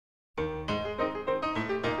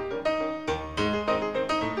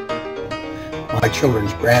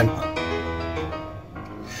children's grandpa.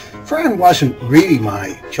 Fran wasn't really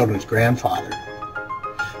my children's grandfather,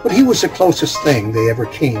 but he was the closest thing they ever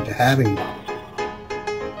came to having one.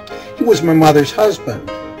 He was my mother's husband,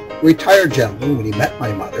 a retired gentleman when he met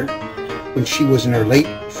my mother, when she was in her late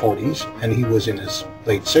 40s and he was in his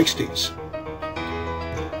late 60s.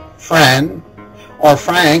 Fran, or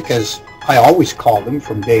Frank as I always called him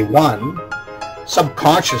from day one,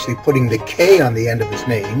 subconsciously putting the K on the end of his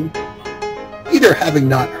name, either having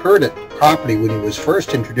not heard it properly when he was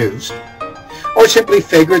first introduced, or simply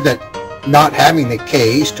figured that not having the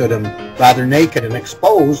K stood him rather naked and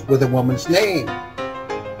exposed with a woman's name.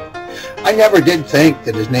 I never did think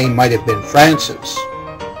that his name might have been Francis,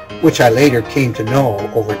 which I later came to know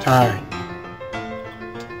over time.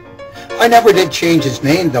 I never did change his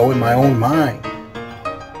name though in my own mind,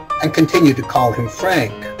 and continued to call him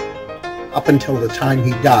Frank, up until the time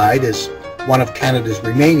he died as one of Canada's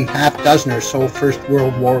remaining half-dozen or so First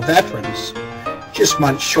World War veterans, just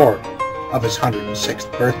months short of his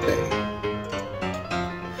 106th birthday.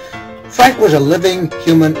 Frank was a living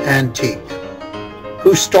human antique,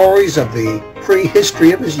 whose stories of the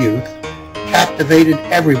prehistory of his youth captivated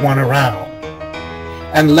everyone around,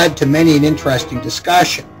 and led to many an interesting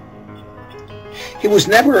discussion. He was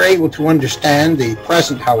never able to understand the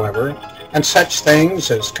present, however, and such things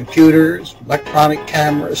as computers, electronic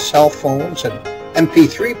cameras, cell phones, and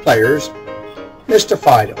MP3 players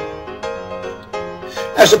mystified him.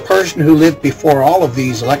 As a person who lived before all of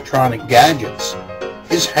these electronic gadgets,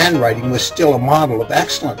 his handwriting was still a model of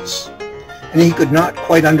excellence, and he could not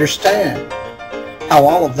quite understand how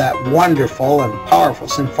all of that wonderful and powerful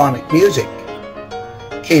symphonic music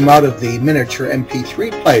came out of the miniature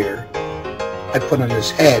MP3 player I put on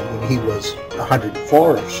his head when he was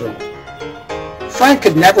 104 or so. Frank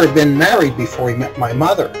had never been married before he met my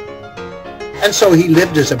mother, and so he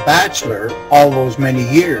lived as a bachelor all those many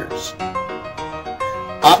years.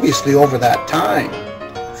 Obviously, over that time,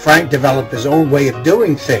 Frank developed his own way of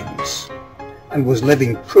doing things and was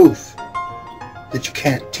living proof that you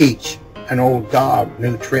can't teach an old dog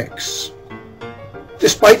new tricks.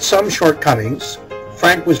 Despite some shortcomings,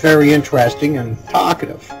 Frank was very interesting and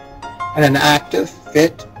talkative, and an active,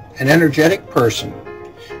 fit, and energetic person,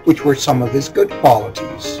 which were some of his good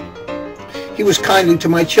qualities. He was kindly to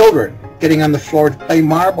my children, getting on the floor to play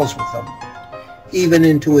marbles with them, even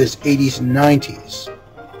into his 80s and 90s.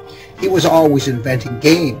 He was always inventing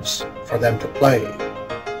games for them to play.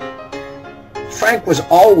 Frank was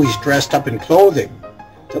always dressed up in clothing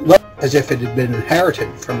that looked as if it had been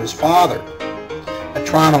inherited from his father, a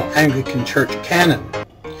Toronto Anglican Church canon,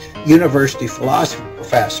 university philosophy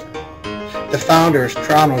professor, the founder of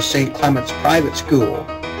Toronto's St. Clement's Private School,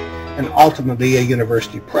 and ultimately a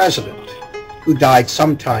university president, who died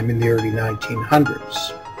sometime in the early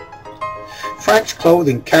 1900s. Frank's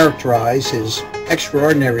clothing characterized his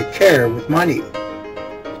extraordinary care with money.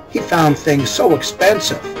 He found things so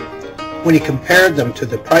expensive when he compared them to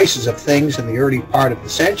the prices of things in the early part of the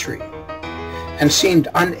century, and seemed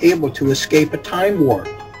unable to escape a time warp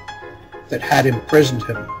that had imprisoned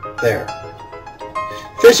him there.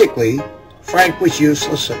 Physically, Frank was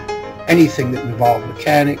useless at anything that involved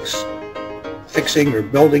mechanics, fixing or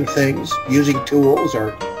building things, using tools,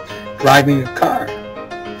 or driving a car,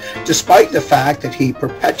 despite the fact that he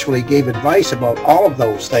perpetually gave advice about all of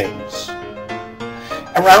those things.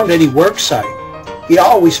 Around any work site, he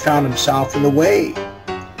always found himself in the way,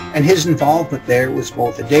 and his involvement there was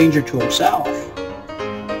both a danger to himself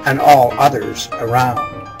and all others around.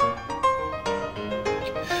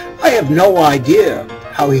 I have no idea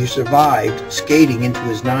how he survived skating into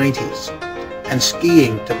his 90s and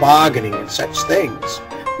skiing, tobogganing, and such things,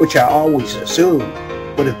 which I always assumed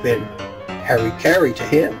would have been hara-kiri to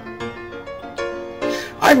him.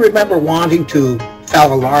 I remember wanting to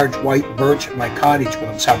fell a large white birch at my cottage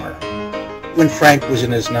one summer when Frank was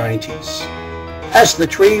in his 90s. As the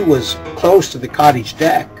tree was close to the cottage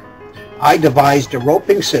deck, I devised a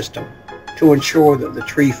roping system to ensure that the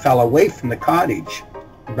tree fell away from the cottage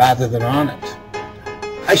rather than on it.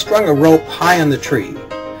 I strung a rope high on the tree,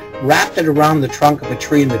 wrapped it around the trunk of a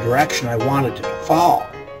tree in the direction I wanted it to fall,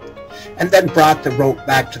 and then brought the rope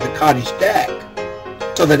back to the cottage deck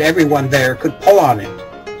so that everyone there could pull on it,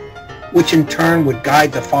 which in turn would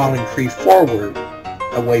guide the falling tree forward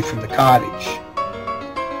away from the cottage.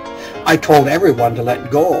 I told everyone to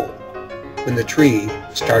let go when the tree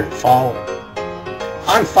started falling.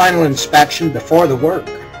 On final inspection before the work,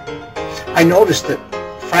 I noticed that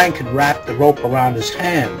Frank had wrapped the rope around his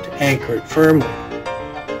hand to anchor it firmly.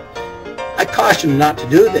 I cautioned him not to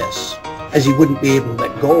do this, as he wouldn't be able to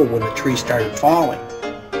let go when the tree started falling,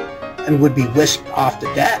 and would be whisked off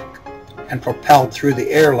the deck and propelled through the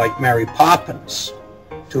air like Mary Poppins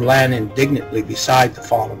to land indignantly beside the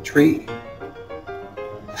fallen tree.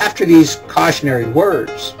 After these cautionary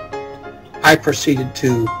words, I proceeded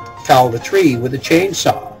to fell the tree with a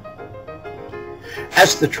chainsaw.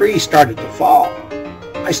 As the tree started to fall,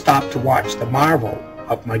 I stopped to watch the marvel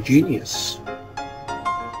of my genius.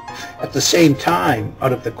 At the same time,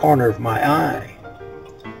 out of the corner of my eye,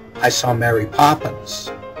 I saw Mary Poppins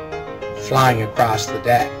flying across the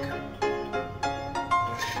deck.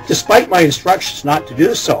 Despite my instructions not to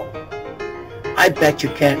do so, I bet you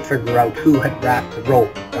can't figure out who had wrapped the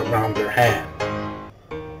rope around their hand.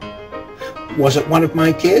 Was it one of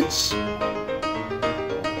my kids?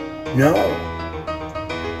 No,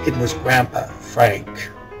 it was Grandpa Frank.